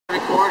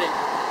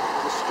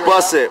started.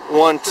 Bust it.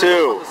 1, 2.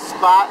 On the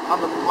spot, on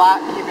the block,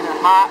 keeping it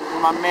hot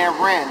with my man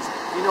Renz.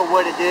 You know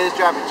what it is,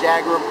 drive a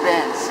Jagger or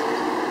Benz.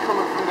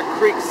 Coming from the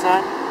creek,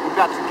 son, we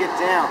about to get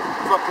down.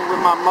 Fucking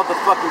with my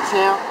motherfucking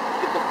town,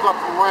 get the fuck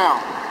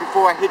around.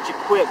 Before I hit you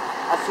quick,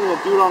 I seen a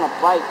dude on a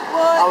bike.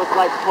 What? I was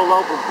like, pull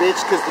over, bitch,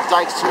 cause the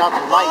dikes turn out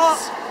the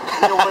lights.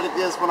 You know what it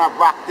is when I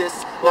rock this.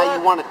 Now you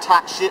wanna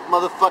talk shit,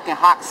 motherfucking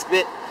hot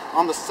spit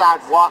on the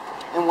sidewalk.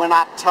 And when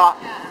I talk,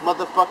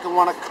 motherfucker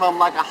wanna come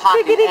like a hawk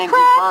and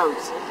angry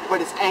birds. But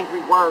it's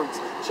angry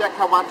words. Check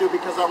how I do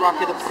because I rock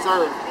it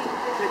absurd.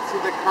 Kick to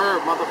the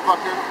curb,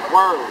 motherfucker.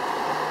 Word.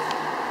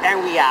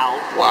 And we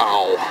out.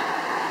 Wow.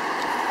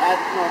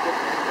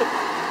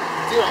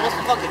 Dude, I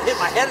almost fucking hit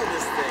my head in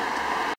this thing.